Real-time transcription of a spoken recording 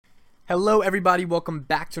Hello, everybody. Welcome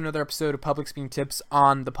back to another episode of Public Speaking Tips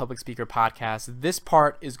on the Public Speaker Podcast. This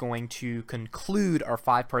part is going to conclude our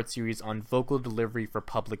 5-part series on vocal delivery for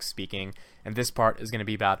public speaking, and this part is going to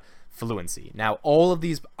be about fluency. Now, all of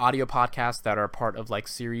these audio podcasts that are part of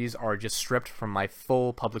series are just stripped from my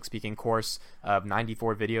full public speaking course of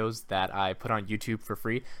 94 videos that I put on YouTube for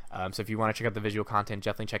free. So if you want to check out the visual content,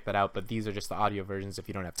 definitely check that out. But these are just the audio versions if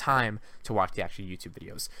you don't have time to watch the actual YouTube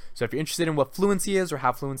videos. So if you're interested in what fluency is or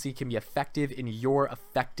how fluency can be effective in your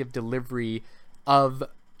effective delivery of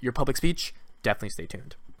your public speech, definitely stay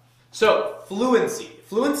tuned. So fluency.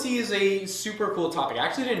 Fluency is a super cool topic. I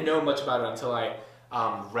actually didn't know much about it until I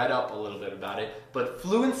read up a little bit about it, but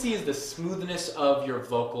fluency is the smoothness of your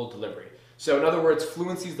vocal delivery. So in other words,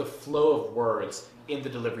 fluency is the flow of words in the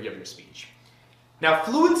delivery of your speech. Now,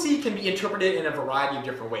 fluency can be interpreted in a variety of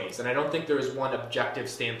different ways, and I don't think there is one objective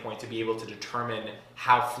standpoint to be able to determine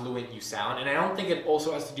how fluent you sound, and I don't think it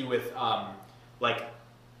also has to do with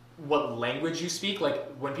what language you speak. Like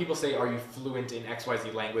when people say, are you fluent in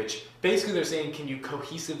XYZ language, basically they're saying, can you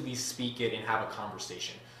cohesively speak it and have a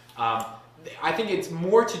conversation? I think it's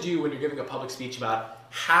more to do when you're giving a public speech about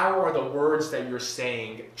how are the words that you're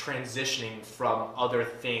saying transitioning from other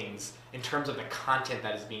things in terms of the content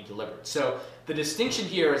that is being delivered. So the distinction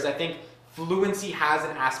here is I think fluency has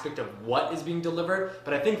an aspect of what is being delivered,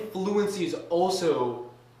 but I think fluency is also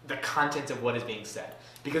the content of what is being said.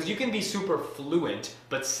 Because you can be super fluent,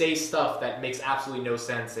 but say stuff that makes absolutely no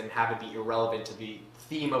sense and have it be irrelevant to the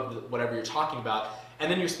theme of whatever you're talking about.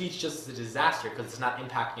 And then your speech just is a disaster because it's not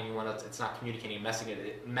impacting anyone else. It's not communicating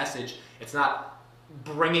a message. It's not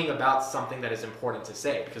bringing about something that is important to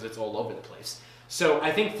say because it's all over the place. So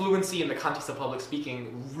I think fluency in the context of public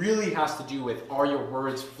speaking really has to do with, are your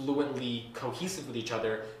words fluently cohesive with each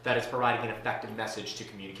other that is providing an effective message to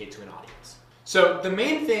communicate to an audience. So the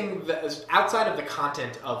main thing that is outside of the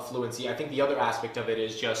content of fluency, I think the other aspect of it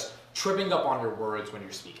is just tripping up on your words when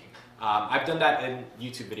you're speaking. I've done that in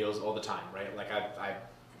YouTube videos all the time, right? Like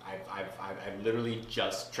I've literally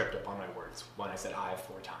just tripped up on my words when I said I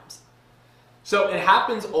 4 times. So it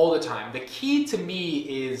happens all the time. The key to me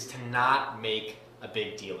is to not make a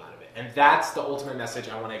big deal out of it. And that's the ultimate message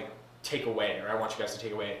I want to take away, or I want you guys to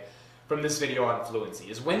take away from this video on fluency,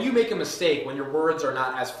 is when you make a mistake, when your words are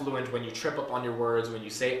not as fluent, when you trip up on your words, when you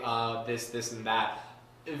say this, and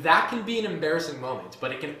that can be an embarrassing moment,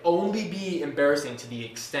 but it can only be embarrassing to the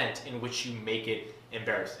extent in which you make it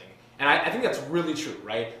embarrassing. And I think that's really true,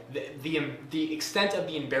 right? The extent of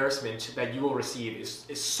the embarrassment that you will receive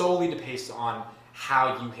is solely based on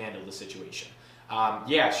how you handle the situation.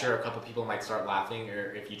 Yeah, sure, a couple people might start laughing,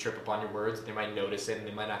 or if you trip up on your words, they might notice it and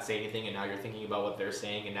they might not say anything, and now you're thinking about what they're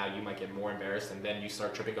saying, and now you might get more embarrassed, and then you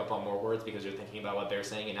start tripping up on more words because you're thinking about what they're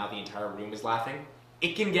saying, and now the entire room is laughing.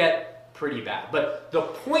 It can get pretty bad. But the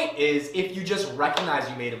point is, if you just recognize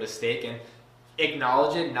you made a mistake and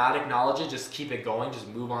acknowledge it, not acknowledge it, just keep it going, just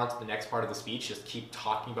move on to the next part of the speech, just keep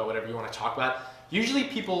talking about whatever you want to talk about, usually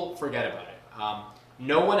people forget about it.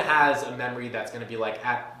 No one has a memory that's going to be like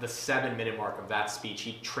at the 7-minute mark of that speech,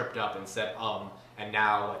 he tripped up and said, and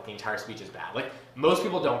now the entire speech is bad. Like, most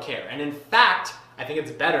people don't care. And in fact, I think it's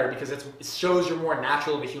better because it shows you're more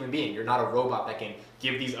natural of a human being. You're not a robot that can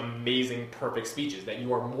give these amazing, perfect speeches, that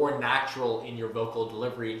you are more natural in your vocal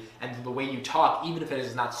delivery, and the way you talk, even if it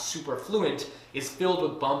is not super fluent, is filled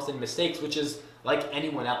with bumps and mistakes, which is like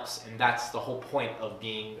anyone else. And that's the whole point of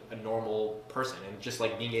being a normal person and just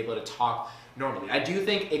like being able to talk normally. I do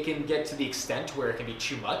think it can get to the extent where it can be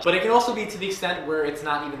too much, but it can also be to the extent where it's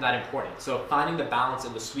not even that important. So finding the balance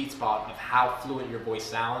and the sweet spot of how fluent your voice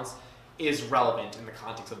sounds is relevant in the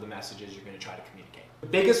context of the messages you're going to try to communicate. The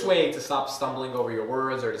biggest way to stop stumbling over your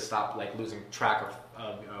words or to stop losing track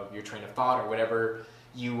of your train of thought or whatever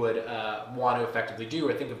you would want to effectively do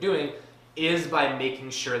or think of doing is by making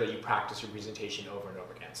sure that you practice your presentation over and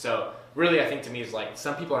over again. So really, I think to me is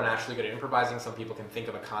some people are naturally good at improvising. Some people can think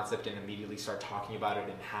of a concept and immediately start talking about it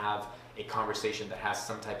and have a conversation that has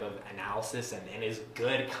some type of analysis and is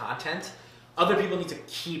good content. Other people need to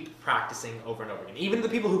keep practicing over and over again. Even the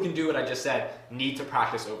people who can do what I just said need to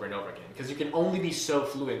practice over and over again, because you can only be so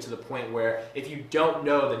fluent to the point where if you don't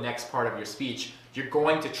know the next part of your speech, you're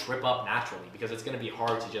going to trip up naturally because it's going to be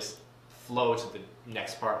hard to just flow to the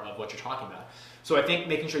next part of what you're talking about. So I think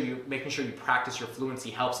making sure you practice your fluency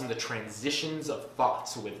helps in the transitions of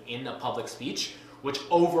thoughts within a public speech, which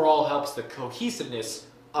overall helps the cohesiveness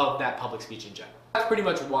of that public speech in general. That's pretty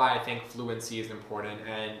much why I think fluency is important,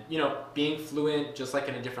 and being fluent, just like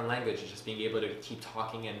in a different language, is just being able to keep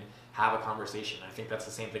talking and have a conversation. I think that's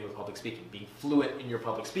the same thing with public speaking. Being fluent in your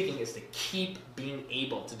public speaking is to keep being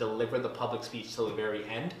able to deliver the public speech till the very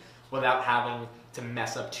end without having to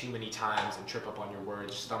mess up too many times and trip up on your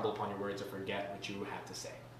words, stumble upon your words, or forget what you have to say.